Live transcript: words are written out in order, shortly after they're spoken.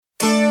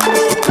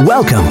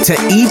Welcome to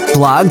Eat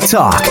Blog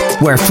Talk,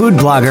 where food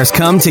bloggers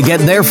come to get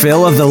their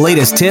fill of the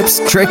latest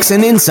tips, tricks,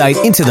 and insight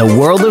into the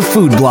world of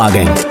food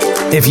blogging.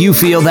 If you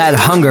feel that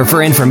hunger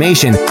for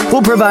information,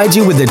 we'll provide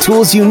you with the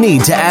tools you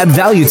need to add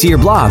value to your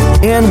blog,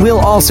 and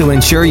we'll also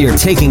ensure you're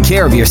taking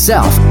care of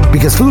yourself,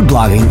 because food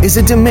blogging is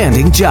a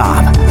demanding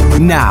job.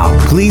 Now,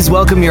 please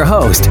welcome your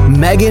host,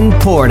 Megan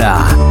Porta.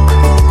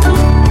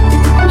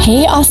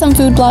 Hey, awesome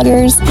food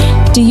bloggers.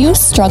 Do you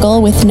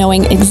struggle with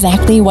knowing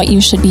exactly what you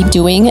should be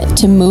doing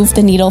to move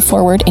the needle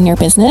forward in your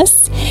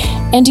business?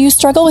 And do you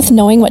struggle with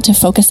knowing what to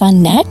focus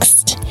on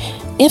next?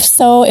 If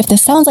so, if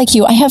this sounds like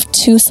you, I have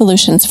two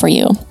solutions for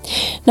you.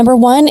 Number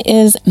one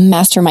is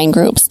mastermind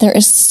groups. There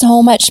is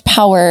so much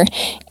power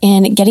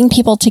in getting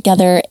people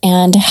together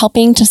and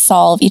helping to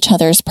solve each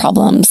other's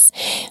problems.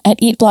 At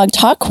Eat Blog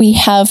Talk, we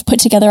have put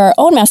together our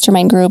own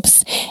mastermind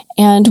groups,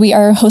 and we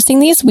are hosting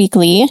these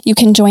weekly. You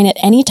can join at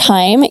any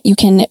time. You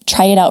can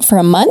try it out for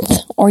a month,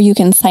 or you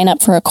can sign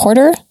up for a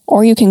quarter,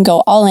 or you can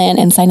go all in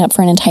and sign up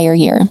for an entire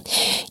year.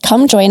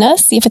 Come join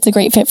us, see if it's a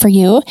great fit for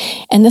you,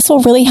 and this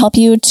will really help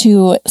you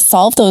to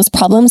solve those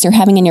problems you're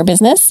having in your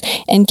business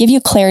and give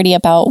you clarity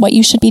about what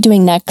you should be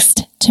doing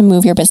next to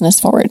move your business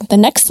forward. The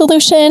next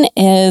solution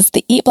is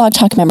the Eat Blog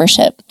Talk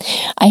membership.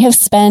 I have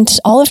spent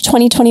all of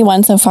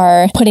 2021 so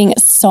far putting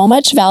so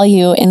much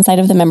value inside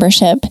of the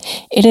membership.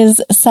 It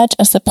is such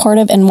a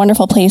supportive and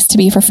wonderful place to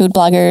be for food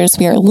bloggers.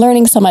 We are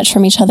learning so much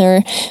from each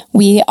other.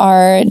 We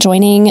are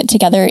joining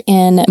together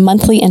in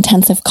monthly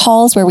intensive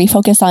calls where we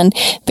focus on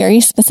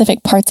very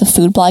specific parts of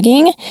food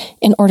blogging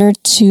in order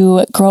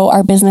to grow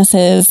our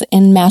businesses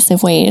in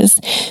massive ways.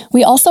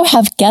 We also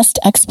have guest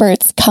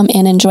experts come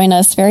in and join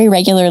us very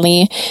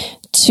regularly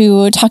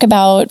to talk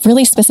about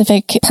really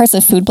specific parts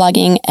of food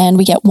blogging, and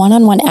we get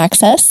one-on-one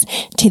access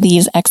to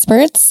these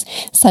experts,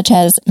 such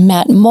as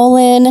Matt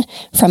Mullen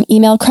from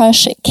Email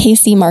Crush,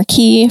 Casey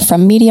Marquis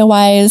from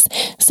MediaWise.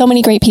 So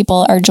many great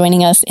people are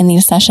joining us in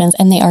these sessions,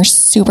 and they are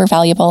super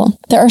valuable.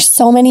 There are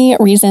so many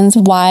reasons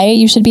why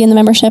you should be in the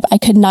membership. I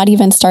could not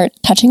even start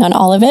touching on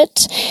all of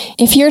it.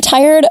 If you're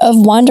tired of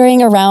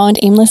wandering around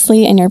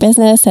aimlessly in your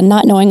business and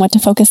not knowing what to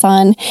focus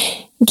on,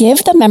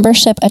 give the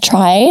membership a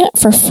try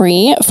for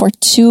free for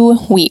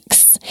 2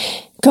 weeks.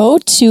 Go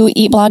to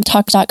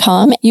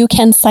eatblogtalk.com. You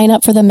can sign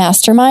up for the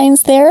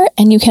masterminds there,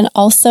 and you can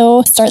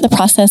also start the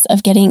process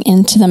of getting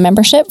into the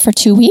membership for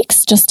 2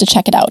 weeks just to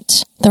check it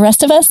out. The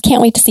rest of us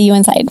can't wait to see you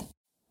inside.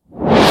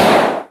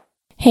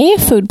 Hey,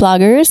 food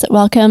bloggers.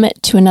 Welcome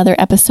to another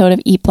episode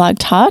of Eat Blog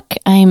Talk.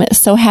 I'm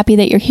so happy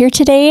that you're here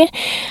today.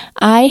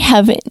 I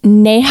have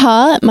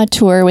Neha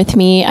Mathur with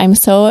me. I'm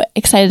so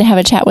excited to have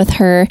a chat with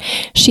her.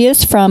 She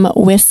is from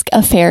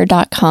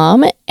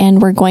whiskaffair.com,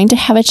 and we're going to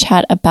have a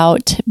chat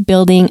about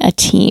building a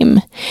team.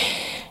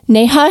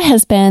 Neha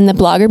has been the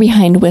blogger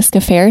behind Whisk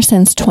Affair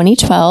since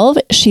 2012.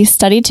 She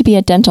studied to be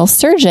a dental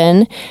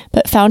surgeon,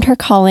 but found her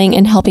calling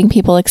in helping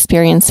people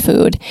experience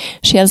food.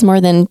 She has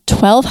more than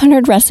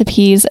 1,200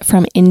 recipes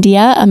from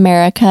India,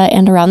 America,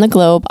 and around the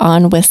globe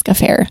on Whisk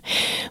Affair.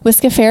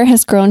 Whisk Affair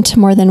has grown to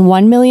more than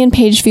 1 million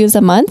page views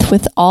a month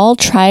with all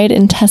tried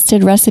and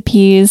tested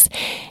recipes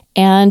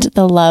and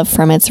the love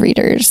from its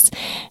readers.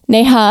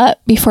 Neha,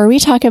 before we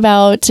talk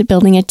about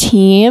building a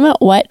team,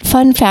 what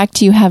fun fact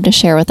do you have to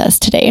share with us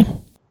today?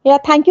 Yeah,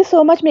 thank you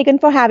so much, Megan,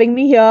 for having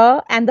me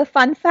here. And the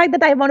fun fact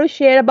that I want to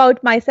share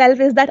about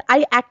myself is that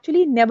I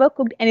actually never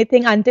cooked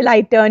anything until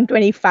I turned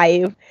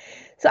 25.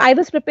 So I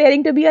was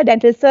preparing to be a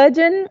dental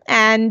surgeon,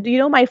 and,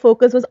 my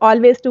focus was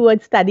always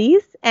towards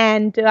studies,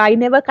 and I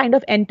never kind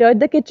of entered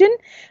the kitchen.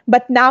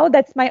 But now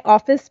that's my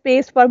office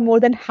space for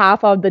more than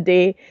half of the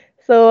day.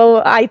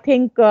 So I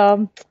think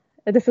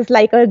this is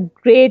like a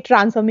great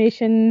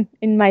transformation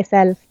in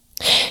myself.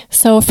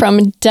 So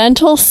from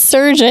dental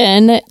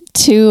surgeon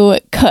to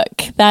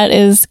cook, that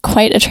is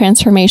quite a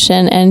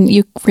transformation, and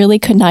you really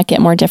could not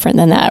get more different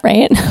than that,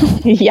 right?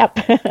 Yep.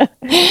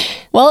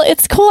 Well,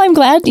 it's cool. I'm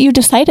glad you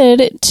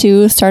decided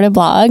to start a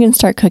blog and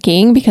start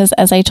cooking, because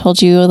as I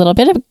told you a little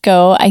bit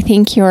ago, I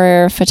think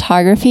your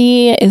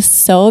photography is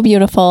so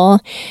beautiful.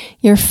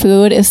 Your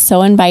food is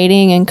so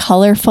inviting and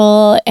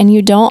colorful, and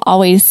you don't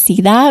always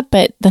see that.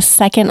 But the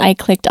second I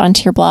clicked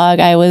onto your blog,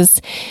 I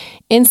was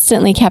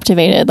instantly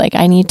captivated. Like,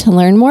 I need to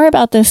learn more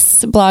about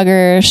this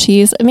blogger.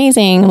 She's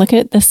amazing. Look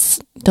at this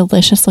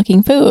delicious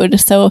looking food.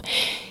 So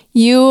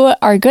you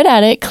are good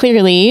at it,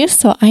 clearly.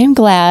 So I am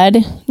glad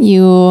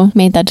you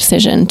made that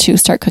decision to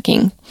start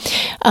cooking.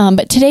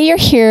 But today you're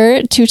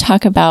here to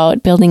talk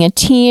about building a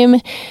team.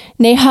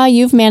 Neha,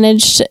 you've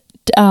managed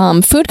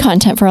food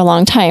content for a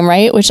long time,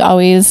 right? Which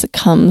always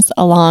comes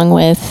along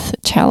with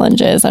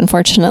challenges,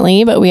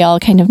 unfortunately, but we all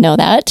kind of know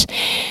that.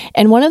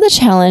 And one of the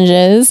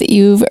challenges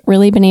you've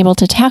really been able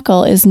to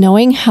tackle is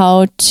knowing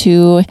how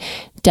to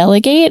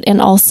delegate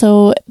and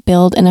also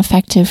build an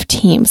effective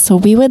team. So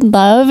we would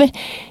love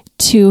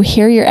to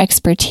hear your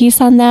expertise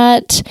on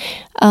that.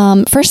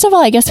 First of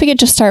all, I guess we could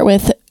just start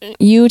with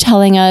you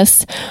telling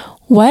us,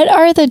 what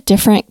are the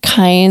different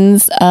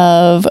kinds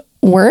of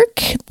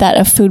work that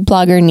a food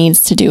blogger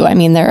needs to do? I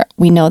mean,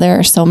 we know there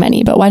are so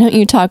many, but why don't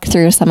you talk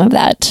through some of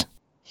that?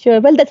 Sure.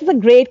 Well, that is a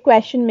great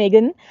question,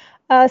 Megan.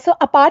 So,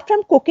 apart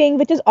from cooking,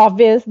 which is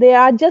obvious, there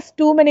are just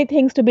too many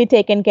things to be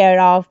taken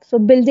care of. So,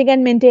 building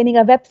and maintaining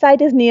a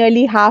website is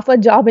nearly half a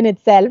job in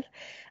itself.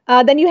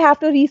 Then you have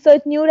to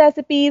research new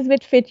recipes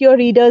which fit your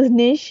reader's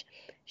niche,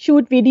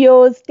 shoot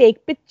videos,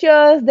 take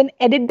pictures, then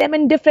edit them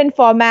in different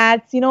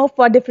formats,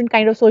 for different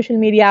kind of social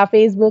media,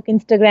 Facebook,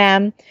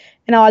 Instagram,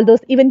 and all those,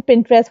 even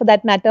Pinterest for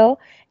that matter.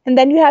 And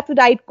then you have to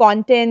write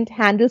content,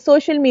 handle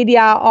social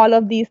media, all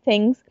of these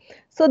things.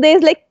 So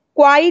there's like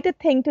quite a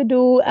thing to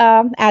do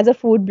as a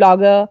food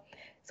blogger.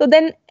 So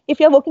then if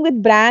you're working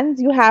with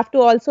brands, you have to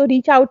also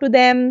reach out to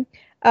them,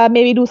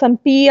 maybe do some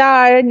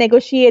PR,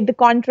 negotiate the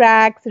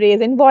contracts, raise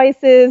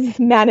invoices,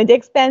 manage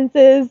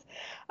expenses,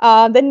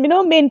 then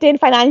maintain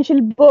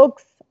financial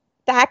books,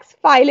 tax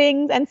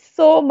filings, and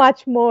so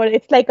much more.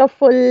 It's like a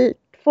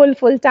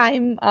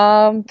full-time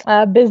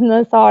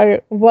business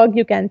or work,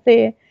 you can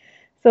say.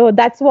 So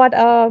that's what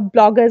a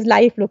blogger's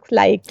life looks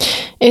like.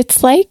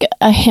 It's like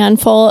a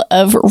handful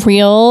of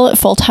real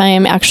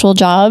full-time actual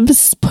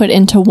jobs put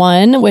into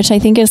one, which I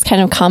think is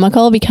kind of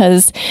comical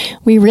because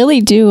we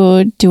really do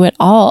it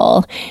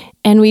all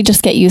and we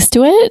just get used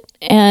to it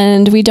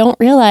and we don't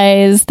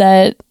realize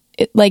that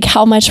like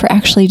how much we're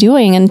actually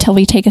doing until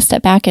we take a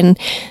step back and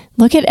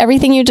look at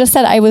everything you just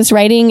said. I was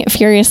writing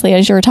furiously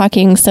as you were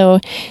talking. So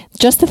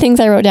just the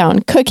things I wrote down: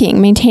 cooking,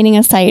 maintaining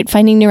a site,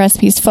 finding new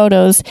recipes,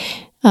 photos,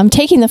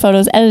 taking the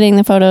photos, editing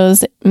the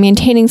photos,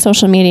 maintaining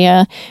social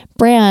media,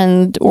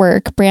 brand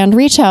work, brand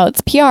reach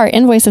outs, PR,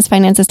 invoices,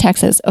 finances,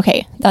 taxes.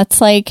 Okay,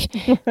 that's like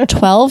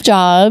 12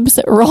 jobs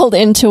rolled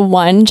into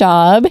one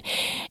job.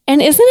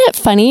 And isn't it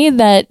funny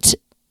that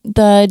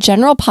the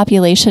general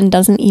population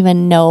doesn't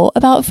even know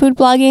about food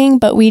blogging,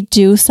 but we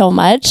do so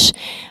much?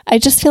 I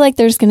just feel like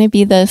there's going to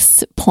be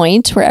this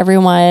point where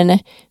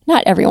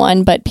not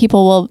everyone, but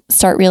people will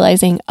start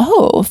realizing,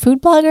 oh,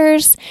 food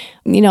bloggers,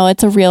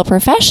 it's a real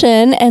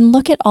profession and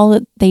look at all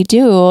that they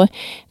do,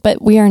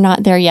 but we are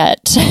not there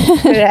yet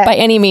by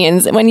any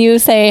means. When you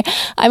say,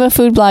 I'm a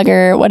food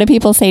blogger, what do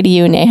people say to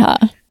you, Neha?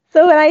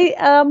 So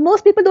when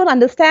most people don't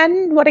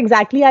understand what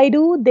exactly I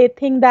do. They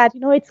think that,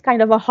 it's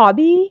kind of a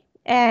hobby.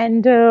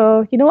 And,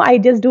 I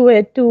just do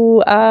it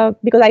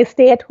because I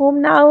stay at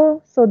home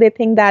now. So they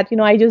think that,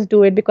 I just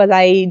do it because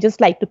I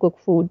just like to cook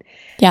food.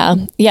 Yeah.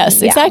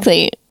 Yes,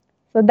 exactly.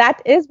 So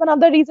that is one of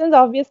the reasons,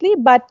 obviously.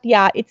 But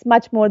yeah, it's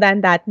much more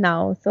than that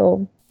now.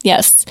 So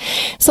yes.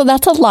 So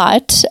that's a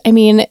lot. I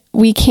mean,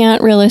 we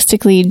can't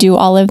realistically do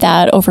all of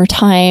that over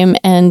time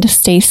and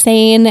stay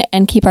sane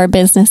and keep our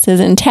businesses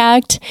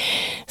intact.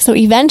 So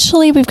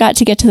eventually we've got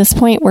to get to this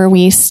point where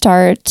we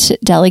start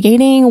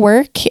delegating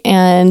work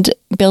and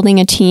building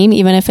a team,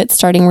 even if it's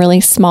starting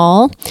really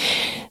small.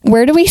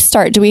 Where do we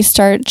start? Do we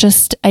start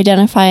just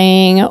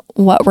identifying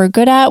what we're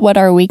good at, what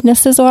our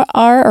weaknesses are,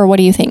 or what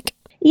do you think?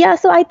 Yeah,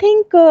 so I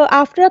think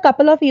after a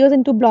couple of years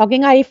into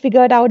blogging, I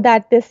figured out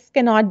that this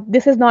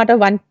is not a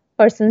one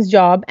person's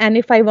job. And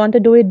if I want to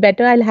do it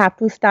better, I'll have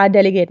to start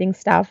delegating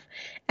stuff.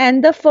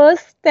 And the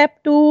first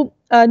step to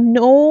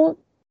know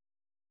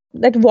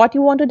that what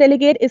you want to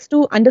delegate is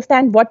to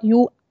understand what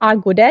you are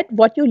good at,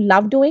 what you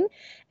love doing,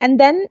 and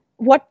then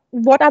what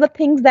are the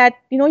things that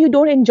you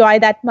don't enjoy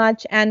that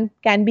much and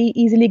can be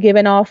easily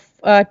given off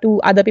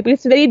to other people.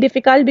 It's very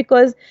difficult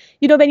because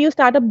when you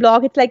start a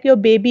blog, it's like your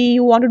baby.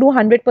 You want to do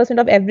 100%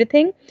 of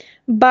everything,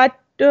 but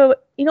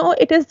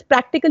it is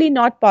practically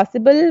not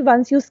possible.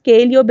 Once you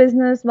scale your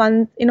business,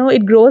 once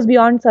it grows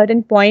beyond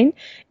certain point,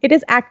 it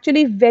is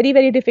actually very,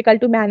 very difficult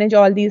to manage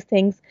all these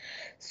things.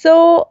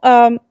 So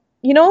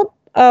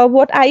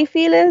what I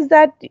feel is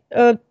that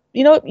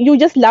you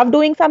just love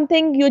doing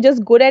something, you're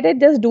just good at it,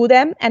 just do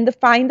them and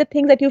find the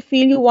things that you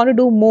feel you want to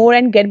do more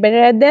and get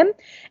better at them.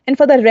 And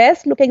for the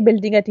rest, look at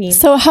building a team.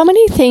 So how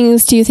many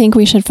things do you think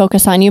we should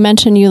focus on? You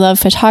mentioned you love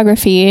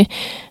photography.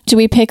 Do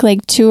we pick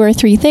like 2 or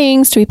 3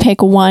 things? Do we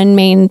pick one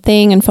main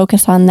thing and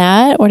focus on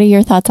that? What are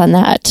your thoughts on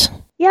that?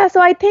 Yeah,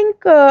 so I think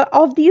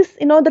of these,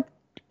 the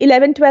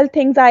 11, 12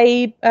 things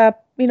I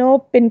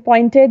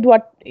pinpointed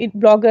what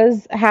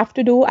bloggers have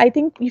to do. I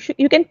think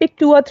you can pick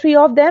 2 or 3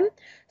 of them.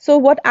 So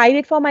what I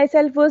did for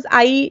myself was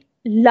I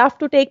love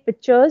to take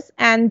pictures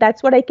and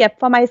that's what I kept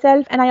for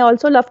myself. And I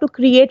also love to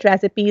create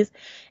recipes.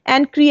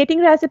 And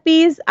creating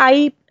recipes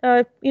I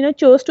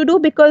chose to do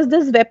because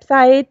this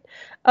website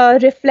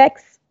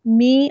reflects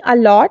me a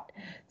lot.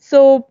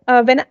 So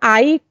when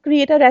I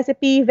create a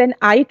recipe, when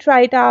I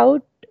try it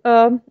out,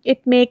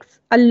 it makes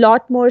a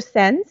lot more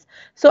sense.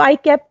 So I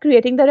kept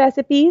creating the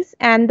recipes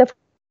and the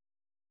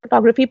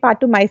photography part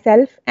to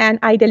myself, and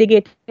I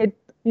delegated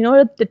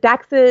the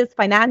taxes,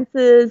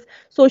 finances,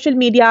 social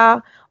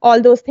media, all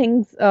those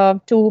things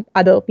to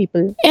other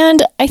people.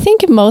 And I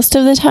think most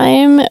of the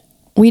time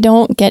we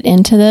don't get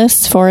into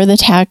this for the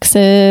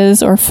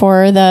taxes or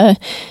for the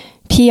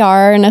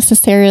PR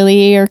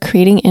necessarily or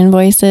creating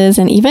invoices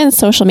and even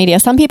social media.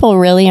 Some people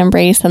really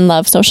embrace and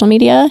love social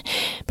media,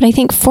 but I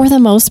think for the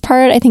most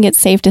part, I think it's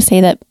safe to say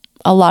that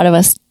a lot of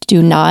us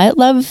do not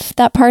love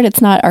that part.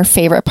 It's not our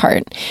favorite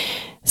part.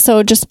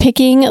 So just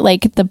picking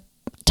like the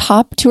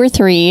top 2 or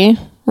 3,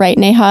 right,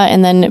 Neha?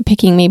 And then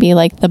picking maybe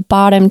like the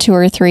bottom 2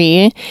 or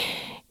 3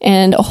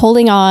 and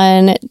holding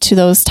on to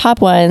those top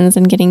ones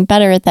and getting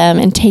better at them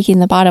and taking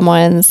the bottom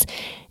ones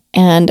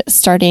and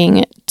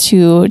starting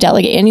to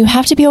delegate. And you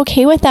have to be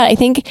okay with that. I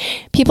think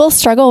people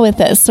struggle with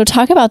this. So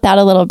talk about that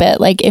a little bit.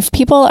 Like if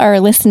people are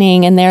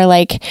listening and they're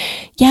like,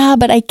 yeah,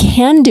 but I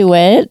can do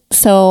it,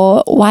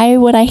 so why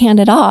would I hand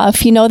it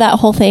off? You know, that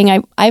whole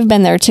thing. I've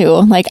been there too.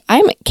 Like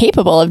I'm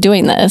capable of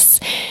doing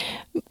this.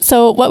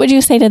 So what would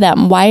you say to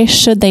them? Why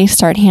should they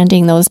start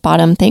handing those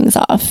bottom things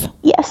off?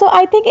 Yeah, so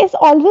I think it's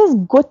always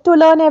good to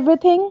learn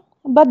everything.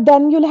 But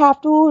then you'll have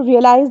to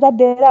realize that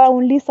there are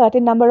only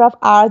certain number of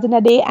hours in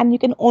a day and you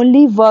can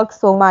only work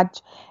so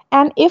much.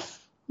 And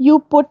if you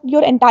put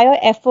your entire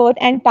effort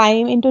and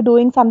time into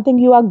doing something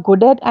you are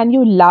good at and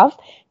you love,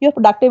 your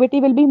productivity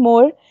will be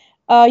more.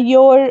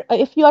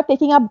 If you are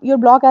taking up your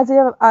blog as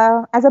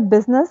a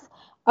business,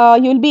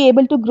 you'll be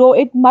able to grow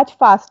it much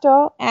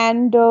faster,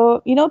 and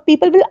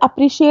people will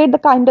appreciate the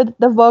kind of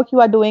the work you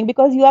are doing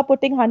because you are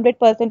putting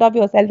 100% of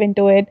yourself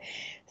into it.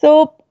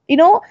 So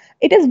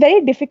it is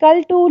very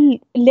difficult to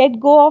let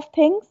go of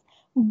things,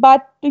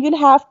 but you'll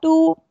have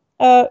to,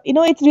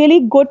 it's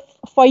really good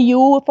for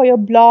you, for your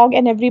blog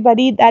and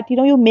everybody that,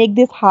 you make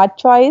this hard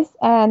choice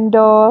and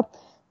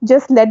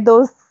just let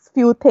those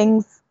few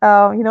things,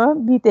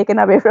 be taken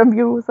away from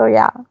you. So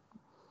yeah,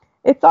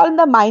 it's all in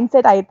the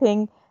mindset, I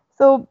think.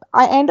 So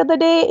at the end of the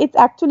day, it's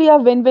actually a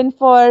win-win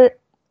for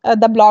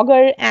the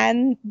blogger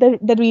and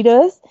the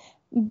readers.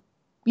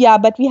 Yeah,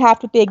 but we have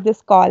to take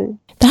this call.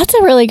 That's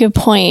a really good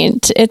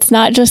point. It's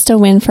not just a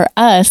win for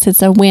us.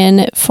 It's a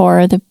win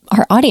for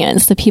our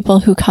audience, the people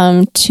who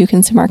come to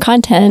consume our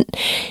content.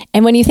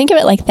 And when you think of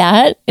it like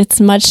that, it's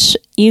much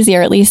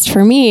easier, at least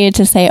for me,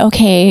 to say,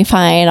 okay,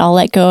 fine, I'll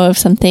let go of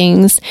some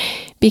things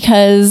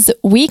because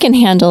we can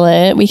handle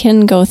it. We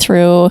can go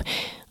through,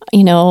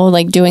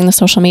 like doing the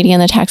social media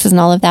and the taxes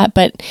and all of that.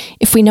 But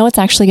if we know it's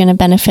actually going to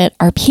benefit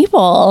our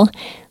people,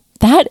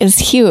 that is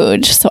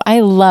huge. So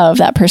I love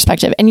that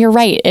perspective. And you're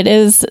right. It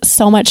is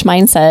so much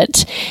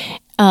mindset.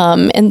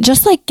 And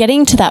just like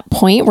getting to that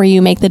point where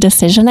you make the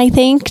decision, I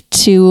think,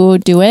 to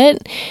do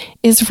it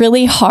is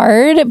really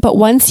hard. But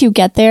once you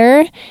get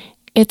there,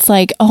 it's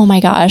like, oh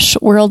my gosh,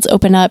 worlds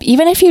open up.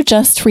 Even if you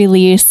just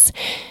release,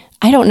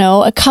 I don't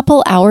know, a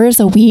couple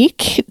hours a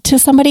week to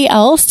somebody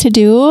else to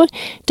do,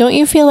 don't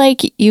you feel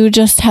like you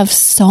just have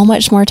so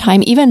much more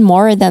time, even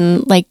more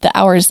than like the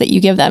hours that you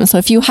give them? So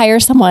if you hire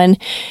someone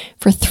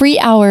for 3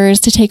 hours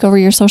to take over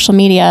your social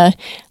media,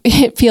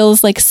 it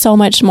feels like so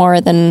much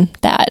more than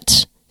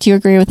that. Do you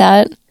agree with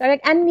that?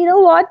 Correct. And you know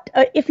what?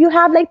 If you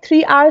have like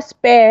 3 hours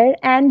spare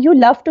and you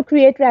love to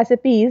create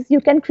recipes,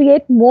 you can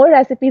create more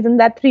recipes in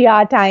that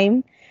 3-hour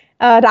time.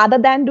 Rather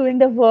than doing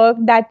the work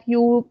that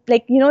you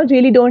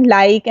really don't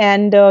like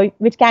and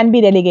which can be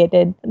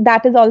delegated.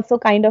 That is also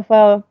kind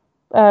of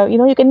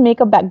you can make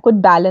a good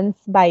balance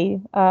by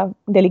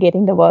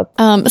delegating the work.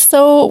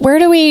 So where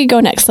do we go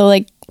next? So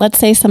let's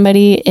say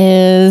somebody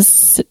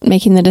is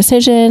making the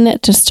decision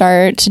to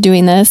start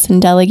doing this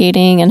and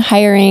delegating and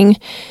hiring.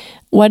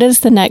 What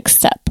is the next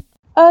step?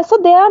 So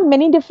there are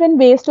many different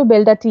ways to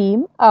build a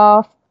team.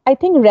 I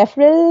think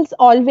referrals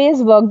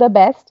always work the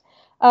best.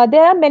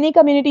 There are many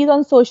communities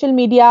on social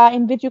media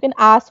in which you can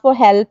ask for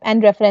help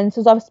and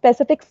references of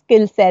specific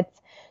skill sets.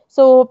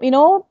 So,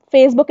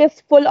 Facebook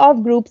is full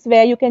of groups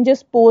where you can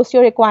just post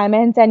your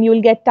requirements and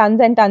you'll get tons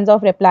and tons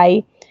of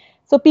reply.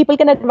 So people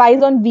can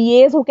advise on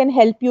VAs who can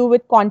help you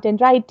with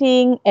content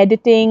writing,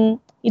 editing,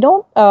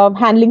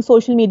 handling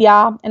social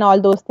media and all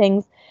those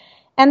things.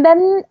 And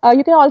then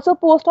you can also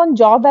post on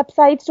job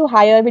websites to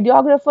hire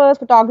videographers,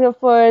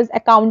 photographers,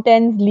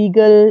 accountants,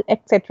 legal,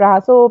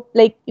 etc. So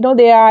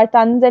there are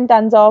tons and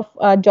tons of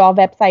job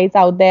websites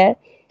out there.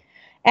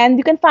 And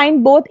you can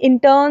find both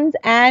interns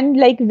and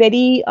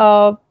very,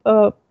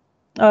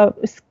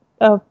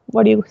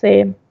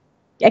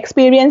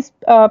 experienced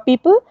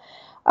people.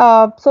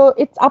 So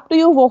it's up to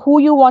you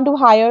who you want to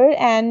hire.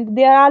 And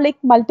there are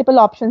multiple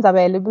options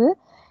available.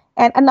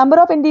 And a number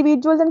of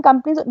individuals and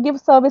companies give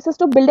services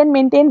to build and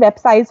maintain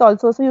websites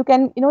also. So you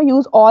can,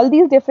 use all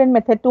these different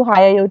methods to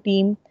hire your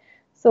team.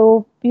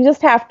 So you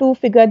just have to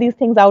figure these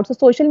things out. So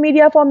social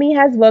media for me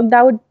has worked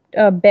out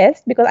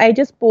best because I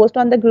just post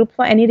on the group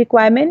for any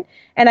requirement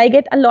and I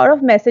get a lot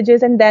of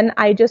messages and then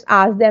I just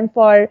ask them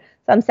for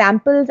some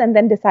samples and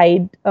then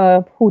decide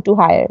who to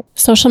hire.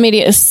 Social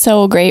media is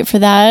so great for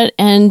that.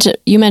 And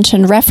you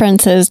mentioned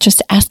references,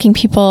 just asking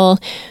people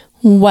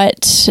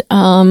what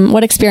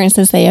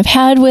experiences they have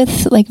had with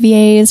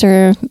VAs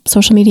or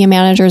social media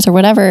managers or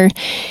whatever,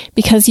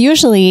 because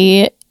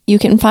usually you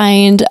can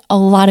find a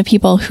lot of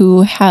people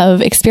who have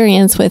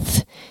experience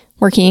with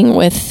working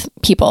with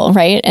people,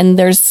 right? And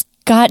there's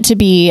got to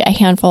be a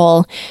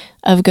handful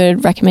of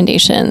good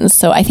recommendations.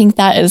 So I think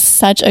that is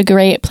such a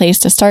great place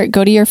to start.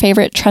 Go to your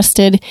favorite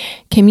trusted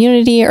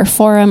community or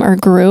forum or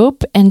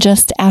group and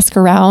just ask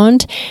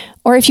around.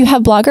 Or if you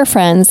have blogger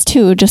friends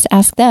too, just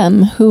ask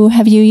them, who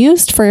have you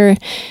used for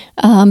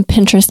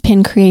Pinterest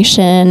pin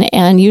creation?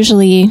 And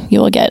usually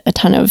you will get a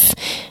ton of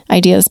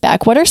ideas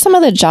back. What are some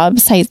of the job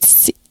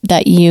sites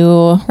that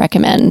you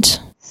recommend?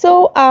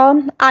 So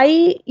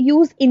I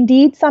use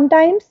Indeed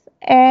sometimes.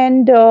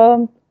 And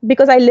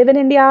because I live in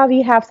India,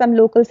 we have some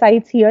local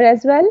sites here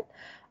as well.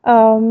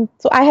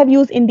 So I have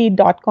used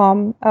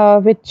Indeed.com,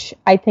 which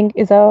I think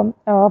is a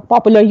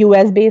popular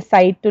US-based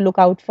site to look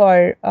out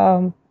for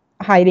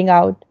hiring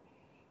out.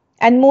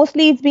 And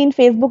mostly it's been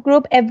Facebook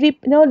group.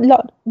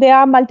 There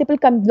are multiple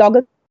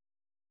blogger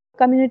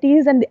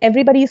communities, and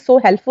everybody is so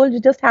helpful. You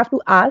just have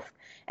to ask,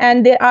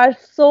 and there are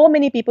so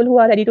many people who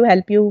are ready to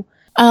help you.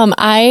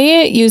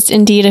 I used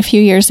Indeed a few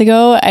years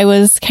ago. I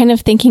was kind of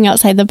thinking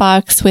outside the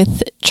box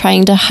with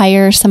trying to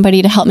hire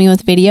somebody to help me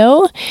with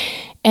video.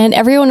 And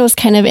everyone was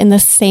kind of in the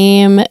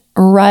same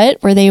rut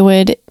where they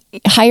would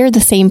hire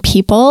the same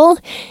people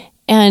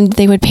and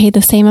they would pay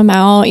the same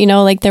amount,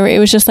 it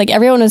was just like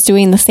everyone was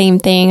doing the same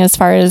thing as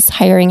far as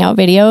hiring out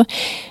video.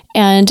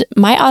 And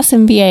my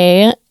awesome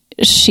VA,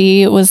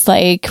 she was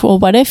like, well,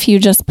 what if you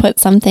just put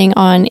something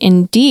on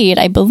Indeed?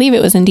 I believe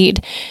it was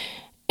Indeed.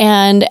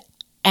 And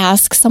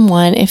ask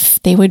someone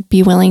if they would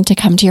be willing to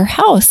come to your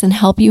house and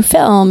help you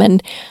film.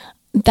 And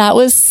that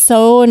was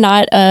so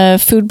not a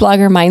food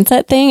blogger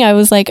mindset thing. I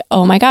was like,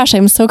 oh my gosh,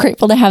 I'm so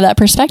grateful to have that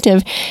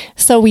perspective.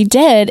 So we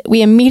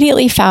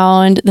immediately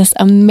found this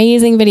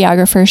amazing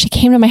videographer. She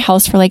came to my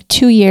house for like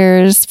 2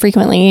 years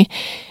frequently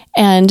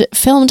and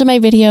filmed my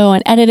video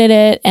and edited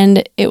it.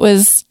 And it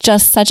was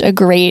just such a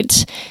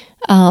great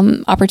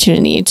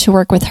opportunity to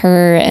work with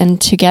her and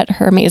to get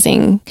her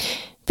amazing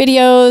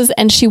videos.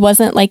 And she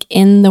wasn't like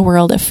in the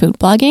world of food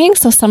blogging.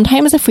 So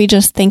sometimes if we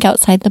just think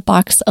outside the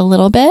box a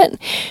little bit,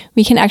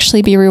 we can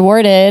actually be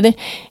rewarded.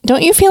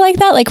 Don't you feel like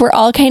that? Like we're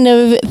all kind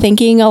of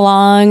thinking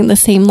along the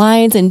same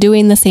lines and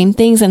doing the same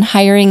things and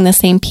hiring the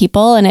same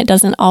people. And it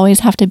doesn't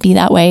always have to be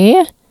that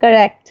way.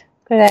 Correct.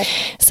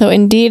 So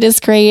Indeed is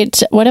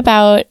great. What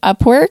about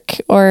Upwork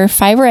or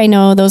Fiverr? I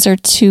know those are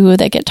two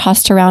that get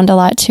tossed around a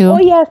lot too. Oh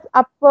yes,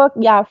 Upwork.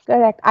 Yeah,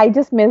 correct. I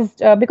just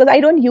missed because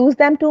I don't use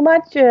them too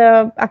much.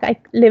 I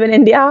live in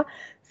India.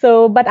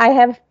 So, but I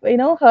have,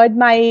 heard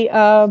my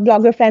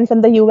blogger friends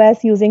in the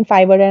US using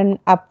Fiverr and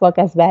Upwork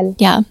as well.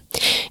 Yeah.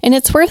 And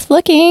it's worth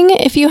looking.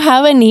 If you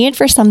have a need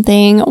for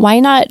something, why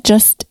not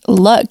just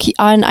look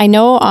on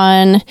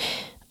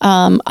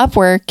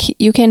Upwork,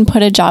 you can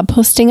put a job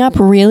posting up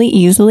really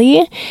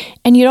easily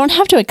and you don't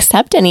have to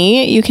accept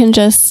any. You can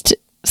just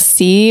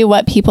see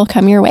what people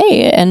come your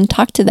way and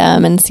talk to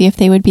them and see if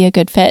they would be a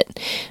good fit.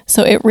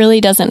 So it really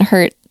doesn't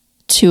hurt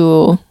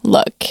to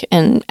look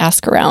and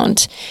ask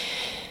around.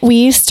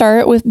 We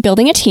start with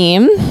building a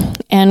team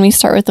and we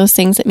start with those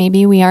things that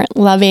maybe we aren't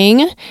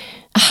loving.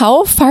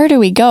 How far do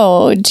we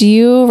go? Do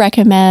you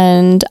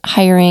recommend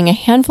hiring a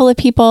handful of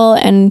people,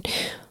 and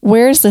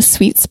where's the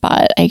sweet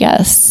spot, I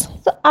guess?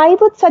 So I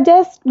would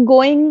suggest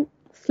going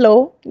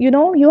slow.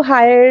 You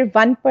hire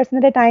one person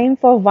at a time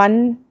for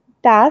one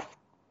task.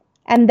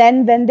 And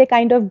then when they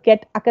kind of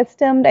get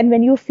accustomed and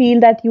when you feel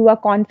that you are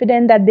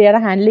confident that they are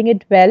handling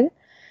it well,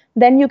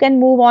 then you can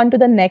move on to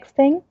the next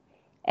thing.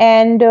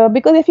 And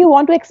because if you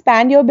want to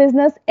expand your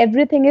business,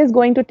 everything is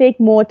going to take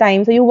more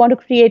time. So you want to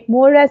create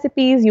more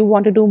recipes, you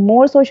want to do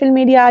more social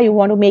media, you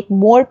want to make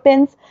more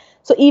pins.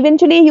 So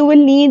eventually you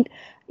will need,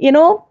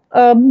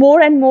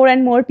 more and more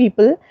and more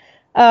people.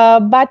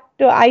 But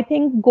I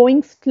think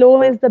going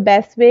slow is the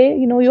best way.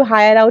 You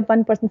hire out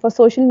one person for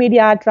social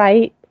media,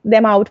 try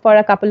them out for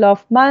a couple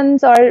of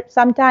months or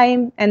some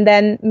time, and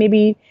then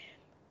maybe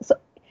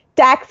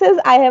taxes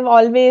I have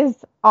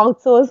always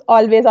outsourced,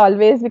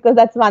 always, because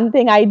that's one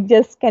thing I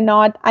just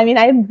cannot. I mean,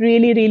 I'm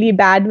really, really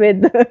bad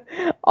with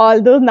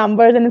all those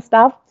numbers and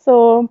stuff.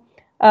 So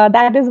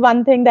that is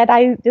one thing that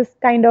I just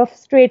kind of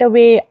straight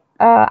away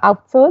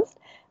outsourced.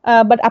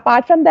 But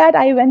apart from that,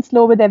 I went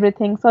slow with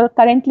everything. So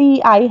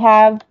currently I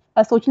have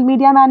a social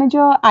media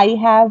manager. I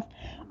have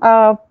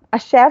a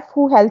chef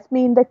who helps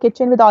me in the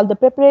kitchen with all the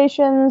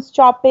preparations,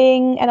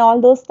 chopping and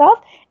all those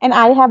stuff. And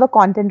I have a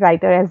content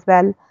writer as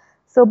well.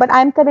 So, but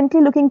I'm currently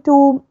looking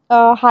to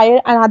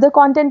hire another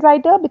content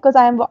writer because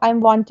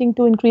I'm wanting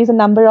to increase the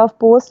number of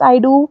posts I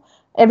do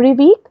every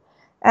week.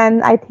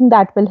 And I think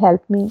that will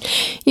help me.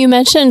 You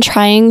mentioned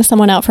trying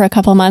someone out for a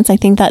couple months. I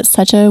think that's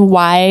such a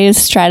wise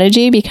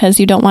strategy because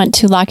you don't want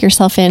to lock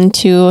yourself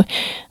into,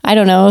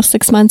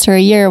 6 months or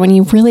a year when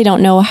you really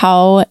don't know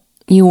how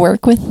you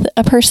work with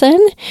a person.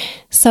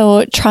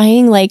 So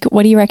trying,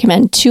 what do you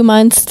recommend? 2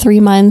 months, 3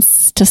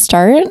 months to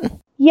start?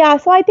 Yeah,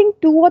 so I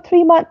think 2 or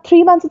 3 months,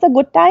 3 months is a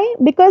good time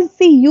because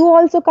you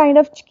also kind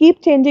of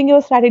keep changing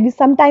your strategy.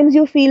 Sometimes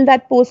you feel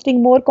that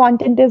posting more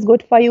content is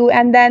good for you.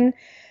 And then,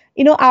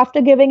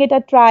 after giving it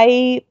a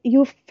try,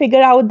 you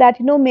figure out that,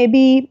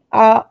 maybe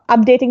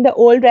updating the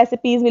old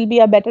recipes will be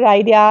a better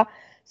idea.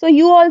 So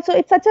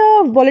it's such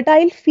a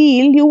volatile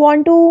field. You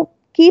want to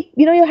keep,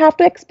 you have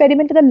to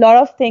experiment with a lot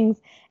of things.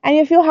 And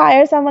if you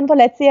hire someone for,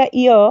 let's say, a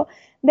year,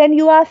 then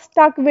you are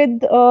stuck with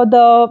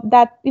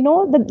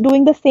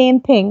doing the same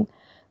thing.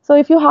 So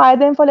if you hire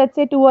them for, let's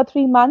say, 2 or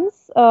 3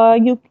 months,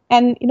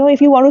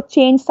 if you want to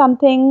change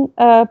something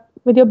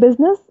with your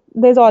business,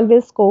 there's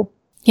always scope.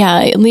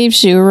 Yeah, it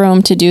leaves you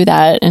room to do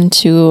that and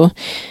to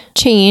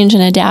change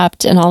and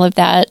adapt and all of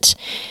that.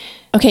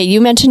 Okay,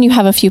 you mentioned you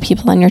have a few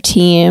people on your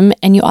team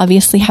and you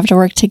obviously have to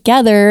work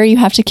together. You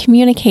have to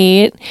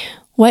communicate.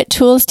 What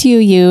tools do you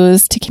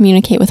use to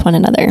communicate with one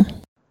another?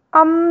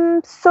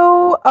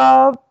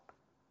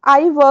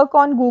 I work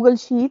on Google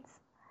Sheets.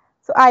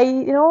 So I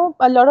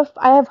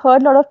have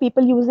heard a lot of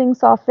people using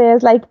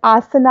softwares like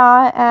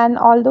Asana and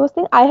all those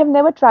things. I have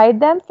never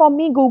tried them. For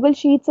me, Google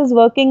Sheets is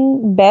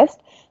working best.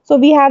 So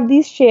we have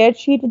these shared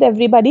sheet with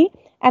everybody,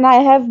 and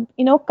I have,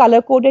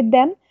 color coded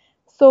them.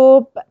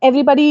 So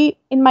everybody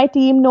in my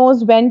team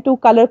knows when to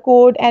color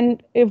code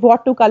and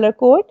what to color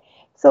code.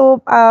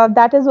 So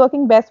that is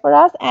working best for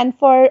us. And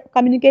for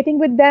communicating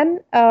with them,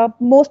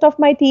 most of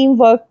my team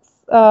works,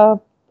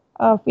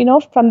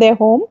 from their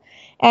home,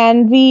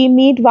 and we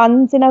meet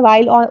once in a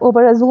while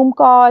over a Zoom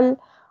call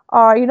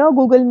or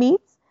Google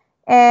Meets.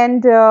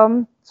 And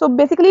so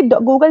basically,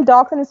 Google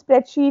Docs and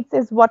spreadsheets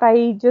is what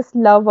I just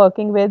love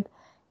working with.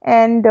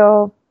 And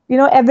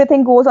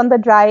everything goes on the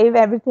drive,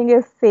 everything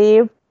is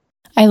saved.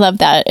 I love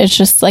that. It's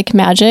just like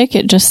magic.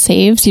 It just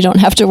saves. You don't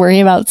have to worry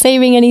about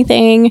saving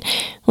anything,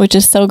 which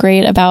is so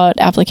great about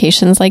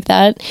applications like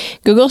that.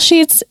 Google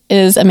Sheets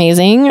is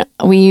amazing.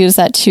 We use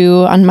that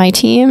too on my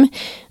team.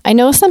 I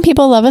know some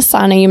people love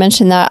Asana. You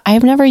mentioned that.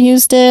 I've never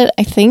used it.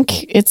 I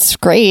think it's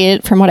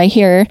great from what I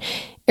hear.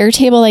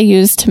 Airtable I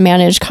use to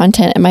manage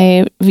content, and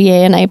my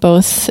VA and I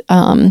both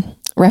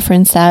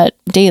reference that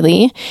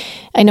daily.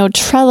 I know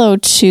Trello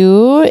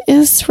too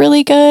is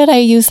really good. I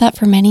use that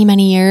for many,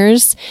 many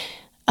years.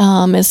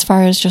 As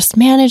far as just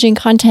managing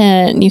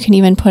content, you can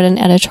even put an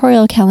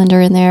editorial calendar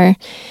in there.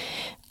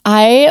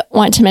 I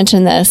want to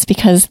mention this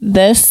because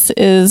this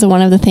is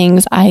one of the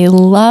things I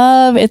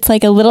love. It's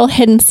like a little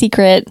hidden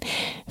secret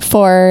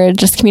for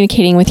just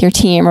communicating with your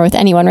team or with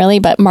anyone really.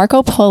 But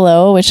Marco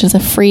Polo, which is a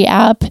free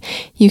app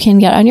you can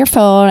get on your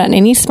phone, on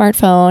any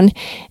smartphone,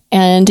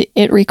 and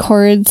it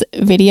records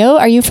video.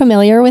 Are you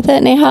familiar with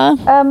it, Neha?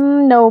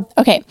 No.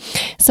 Okay.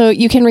 So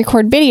you can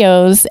record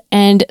videos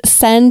and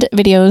send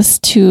videos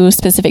to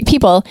specific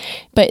people,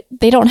 but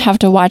they don't have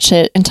to watch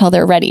it until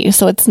they're ready.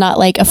 So it's not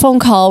like a phone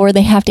call where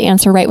they have to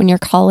answer right when you're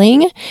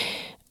calling,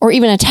 or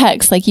even a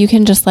text. Like you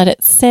can just let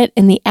it sit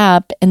in the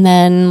app, and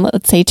then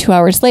let's say 2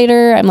 hours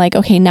later, I'm like,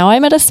 okay, now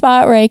I'm at a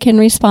spot where I can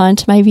respond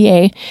to my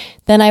VA.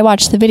 Then I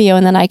watch the video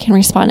and then I can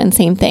respond and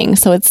same thing.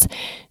 So it's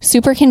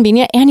super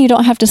convenient, and you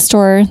don't have to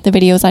store the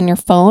videos on your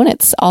phone.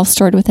 It's all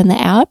stored within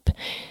the app.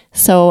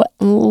 So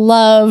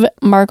love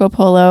Marco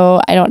Polo.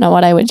 I don't know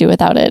what I would do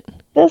without it.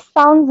 This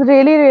sounds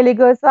really, really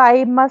good. So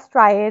I must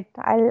try it.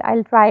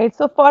 I'll try it.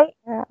 So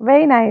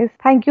very nice.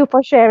 Thank you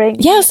for sharing.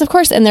 Yes, of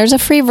course. And there's a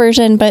free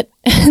version, but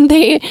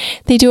they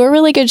do a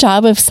really good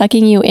job of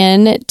sucking you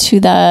in to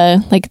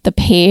the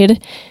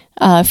paid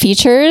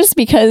features,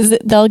 because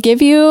they'll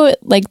give you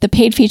like the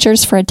paid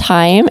features for a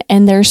time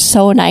and they're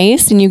so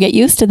nice and you get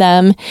used to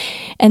them,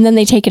 and then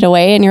they take it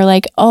away and you're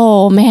like,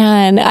 oh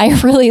man, I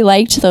really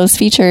liked those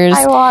features.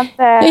 I want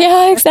that.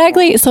 Yeah,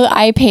 exactly. So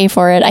I pay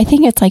for it. I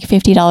think it's like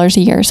 $50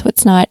 a year, so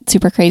it's not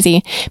super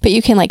crazy, but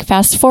you can like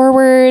fast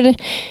forward,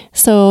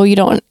 so you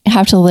don't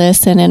have to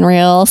listen in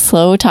real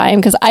slow time,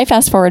 because I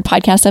fast forward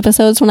podcast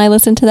episodes when I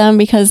listen to them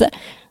because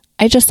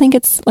I just think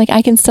it's like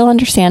I can still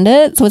understand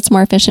it, so it's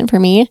more efficient for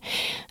me.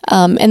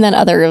 And then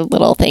other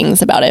little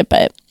things about it.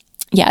 But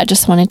yeah, I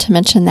just wanted to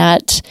mention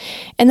that.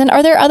 And then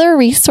are there other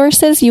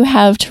resources you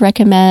have to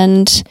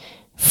recommend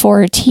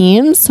for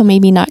teams? So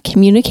maybe not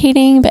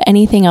communicating, but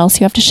anything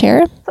else you have to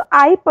share? So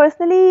I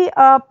personally,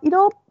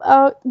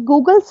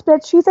 Google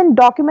spreadsheets and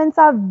documents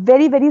are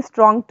very, very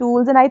strong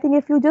tools. And I think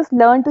if you just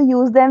learn to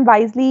use them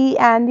wisely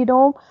and,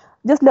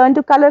 just learn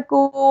to color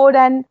code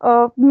and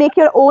make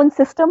your own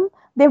system,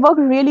 they work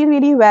really,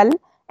 really well.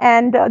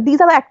 And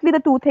these are actually the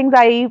two things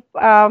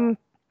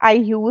I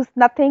use.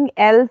 Nothing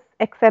else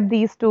except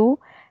these two.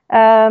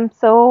 And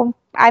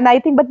I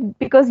think, but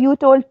because you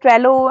told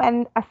Trello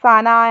and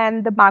Asana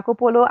and the Marco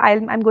Polo,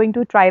 I'm going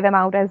to try them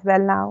out as well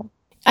now.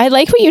 I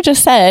like what you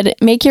just said.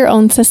 Make your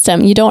own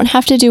system. You don't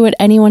have to do what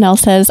anyone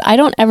else says. I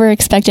don't ever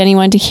expect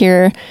anyone to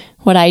hear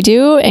what I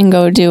do and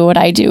go do what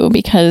I do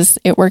because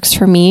it works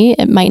for me.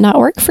 It might not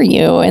work for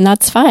you, and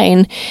that's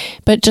fine.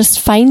 But just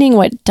finding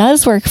what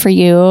does work for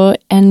you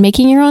and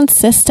making your own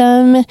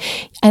system.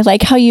 I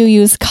like how you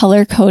use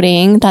color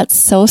coding. That's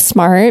so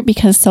smart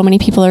because so many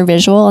people are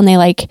visual and they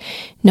like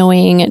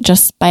knowing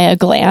just by a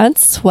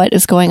glance what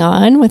is going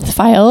on with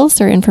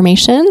files or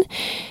information.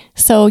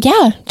 So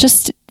yeah,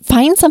 just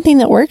find something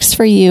that works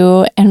for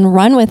you and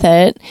run with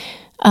it.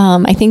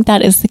 I think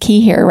that is the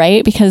key here,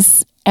 right?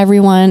 Because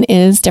everyone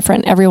is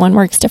different. Everyone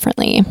works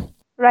differently.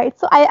 Right.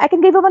 So I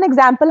can give you one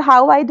example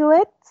how I do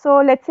it. So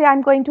let's say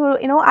I'm going to,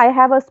 I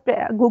have a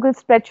Google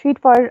spreadsheet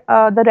for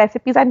the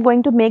recipes I'm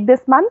going to make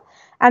this month.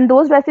 And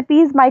those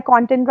recipes, my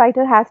content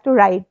writer has to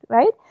write,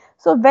 right?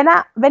 So when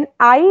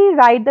I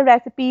write the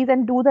recipes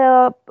and do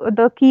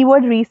the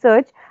keyword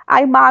research,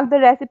 I mark the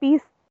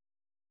recipes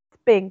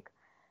pink.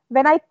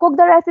 When I cook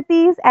the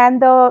recipes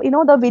and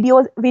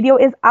the video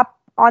is up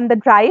on the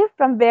drive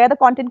from where the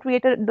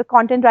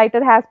content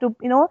writer has to,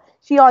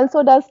 she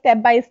also does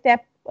step by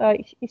step.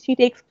 She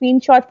takes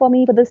screenshot for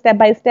me for the step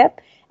by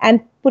step and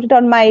put it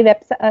on my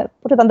website,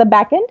 put it on the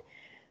back end.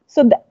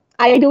 So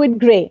I do it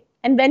gray.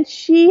 And when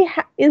she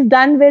is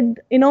done with,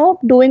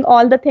 doing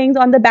all the things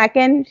on the back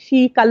end,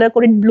 she color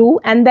coded blue.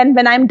 And then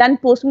when I'm done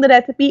posting the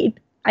recipe,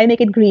 I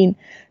make it green.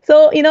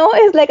 So,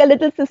 it's like a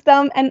little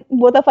system and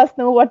both of us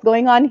know what's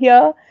going on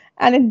here.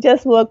 And it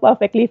just worked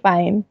perfectly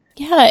fine.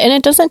 Yeah, and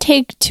it doesn't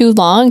take too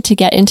long to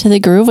get into the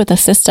groove with the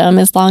system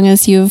as long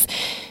as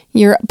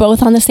you're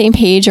both on the same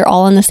page, you're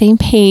all on the same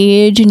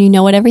page, and you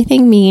know what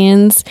everything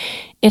means.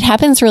 It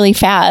happens really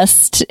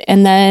fast.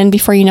 And then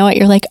before you know it,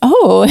 you're like,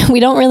 oh,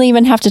 we don't really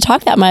even have to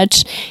talk that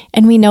much.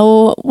 And we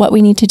know what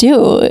we need to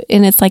do.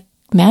 And it's like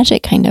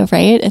magic kind of,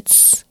 right?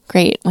 It's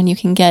great when you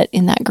can get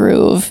in that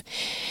groove.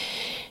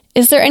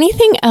 Is there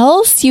anything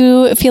else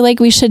you feel like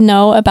we should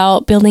know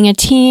about building a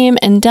team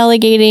and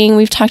delegating?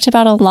 We've talked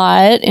about a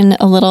lot in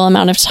a little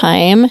amount of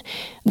time.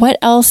 What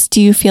else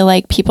do you feel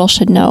like people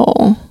should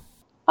know?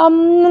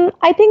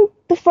 I think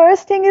the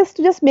first thing is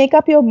to just make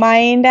up your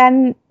mind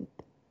and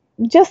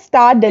just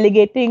start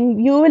delegating.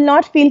 You will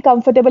not feel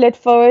comfortable at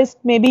first.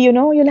 Maybe,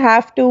 you'll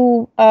have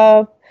to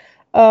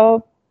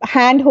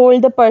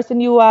handhold the person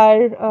you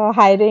are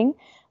hiring.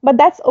 But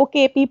that's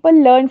okay. People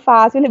learn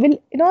fast. We'll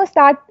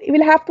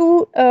have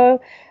to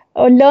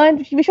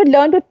learn. We should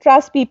learn to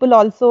trust people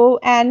also,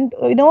 and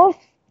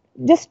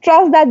just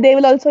trust that they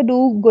will also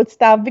do good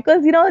stuff.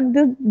 Because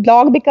this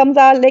blog becomes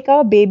like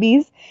our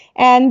babies,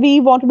 and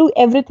we want to do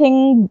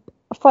everything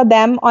for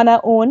them on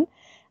our own.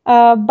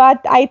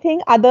 But I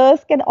think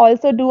others can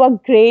also do a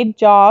great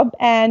job,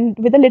 and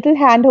with a little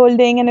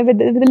handholding and with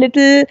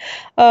a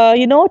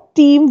little,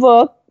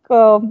 teamwork,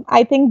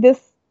 I think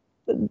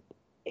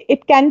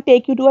it can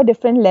take you to a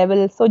different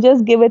level. So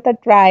just give it a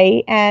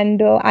try.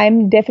 And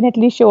I'm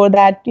definitely sure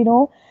that, it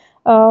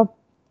will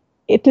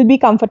be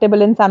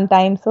comfortable in some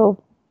time.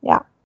 So, yeah.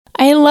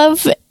 I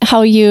love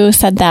how you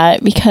said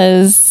that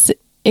because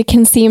it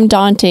can seem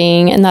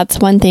daunting and that's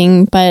one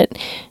thing, but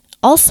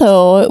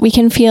also we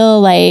can feel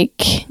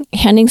like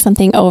handing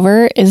something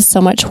over is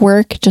so much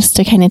work just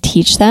to kind of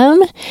teach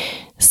them.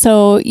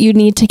 So you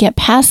need to get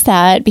past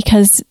that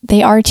because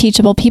they are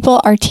teachable. People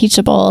are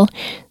teachable.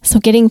 So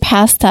getting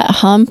past that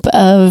hump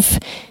of,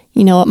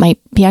 it might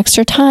be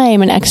extra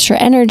time and extra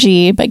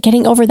energy, but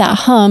getting over that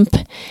hump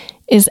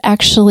is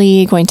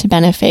actually going to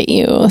benefit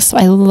you. So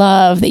I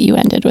love that you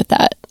ended with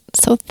that.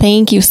 So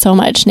thank you so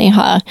much,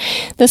 Neha.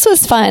 This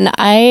was fun.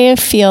 I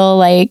feel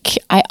like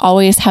I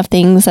always have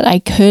things that I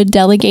could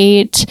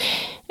delegate.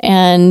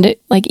 And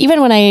like,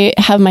 even when I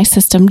have my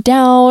system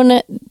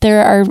down,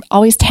 there are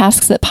always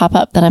tasks that pop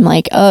up that I'm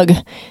like, ugh,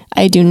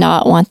 I do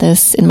not want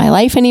this in my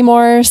life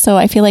anymore. So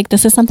I feel like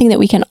this is something that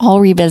we can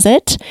all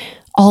revisit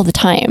all the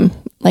time.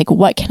 Like,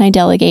 what can I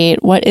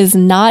delegate? What is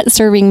not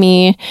serving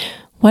me?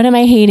 What am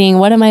I hating?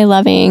 What am I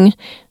loving?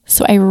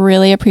 So I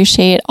really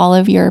appreciate all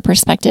of your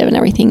perspective and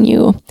everything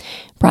you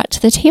brought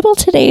to the table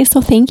today. So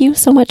thank you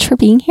so much for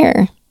being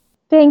here.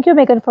 Thank you,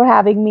 Megan, for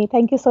having me.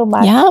 Thank you so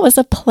much. Yeah, it was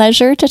a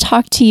pleasure to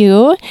talk to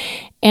you.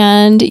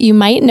 And you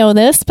might know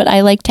this, but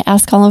I like to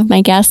ask all of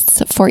my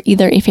guests for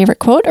either a favorite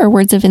quote or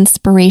words of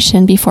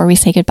inspiration before we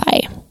say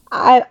goodbye.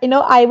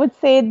 I would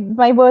say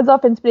my words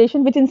of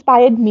inspiration, which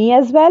inspired me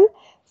as well.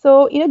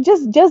 So,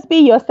 just be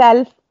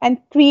yourself and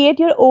create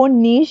your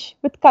own niche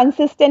with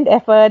consistent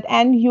effort,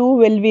 and you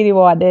will be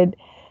rewarded.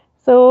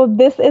 So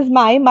this is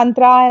my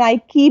mantra, and I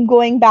keep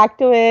going back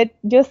to it.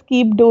 Just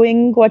keep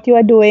doing what you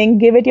are doing.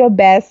 Give it your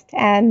best,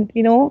 and,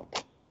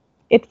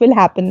 it will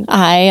happen.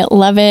 I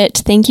love it.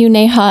 Thank you,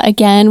 Neha.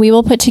 Again, we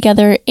will put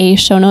together a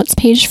show notes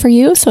page for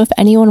you. So if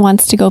anyone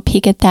wants to go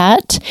peek at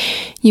that,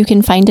 you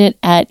can find it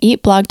at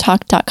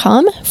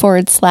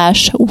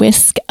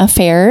eatblogtalk.com/whisk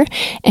affair.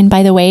 And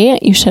by the way,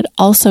 you should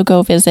also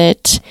go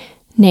visit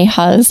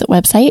Neha's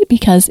website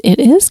because it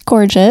is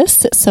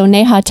gorgeous. So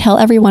Neha, tell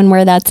everyone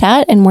where that's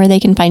at and where they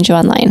can find you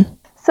online.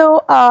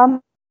 So I'm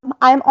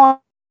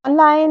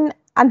online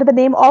under the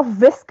name of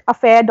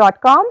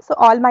whiskaffair.com. So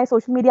all my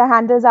social media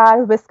handles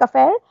are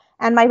whiskaffair,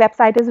 and my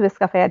website is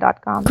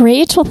whiskaffair.com.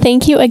 Great. Well,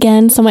 thank you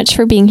again so much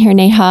for being here,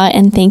 Neha,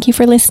 and thank you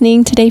for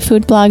listening today,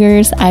 food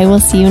bloggers. I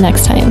will see you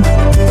next time.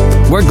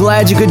 We're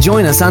glad you could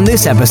join us on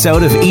this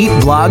episode of Eat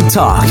Blog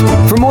Talk.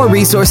 For more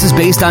resources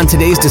based on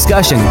today's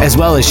discussion, as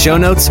well as show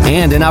notes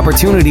and an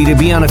opportunity to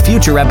be on a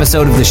future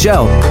episode of the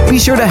show, be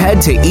sure to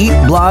head to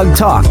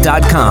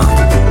eatblogtalk.com.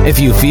 If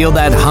you feel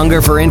that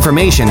hunger for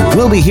information,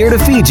 we'll be here to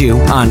feed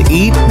you on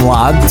Eat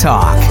Blog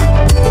Talk.